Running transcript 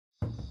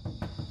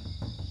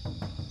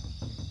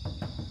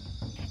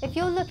If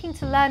you're looking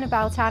to learn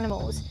about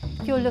animals,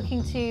 if you're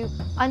looking to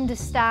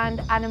understand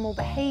animal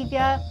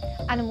behaviour,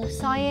 animal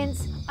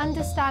science,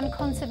 understand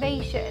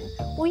conservation,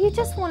 or you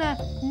just want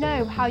to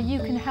know how you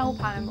can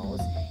help animals,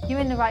 you're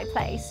in the right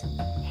place.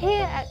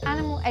 Here at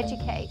Animal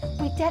Educate,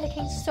 we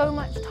dedicate so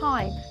much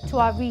time to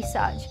our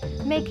research,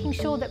 making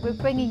sure that we're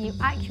bringing you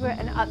accurate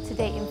and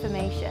up-to-date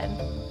information.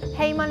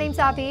 Hey, my name's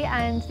Abbie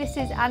and this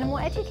is Animal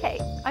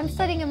Educate. I'm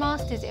studying a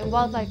Masters in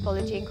Wildlife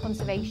Biology and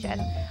Conservation.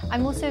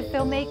 I'm also a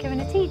filmmaker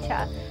and a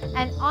teacher,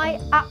 and I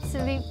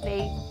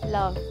absolutely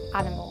love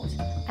animals.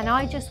 And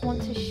I just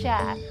want to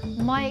share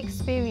my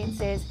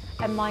experiences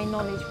and my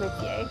knowledge with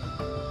you.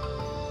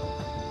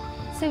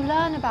 So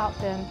learn about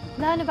them,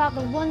 learn about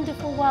the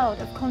wonderful world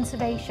of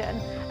conservation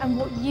and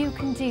what you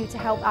can do to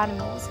help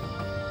animals.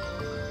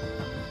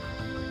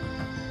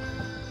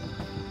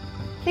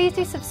 Please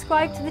do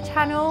subscribe to the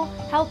channel,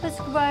 help us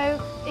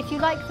grow. If you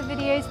like the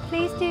videos,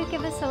 please do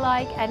give us a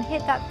like and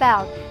hit that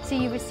bell so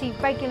you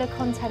receive regular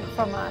content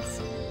from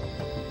us.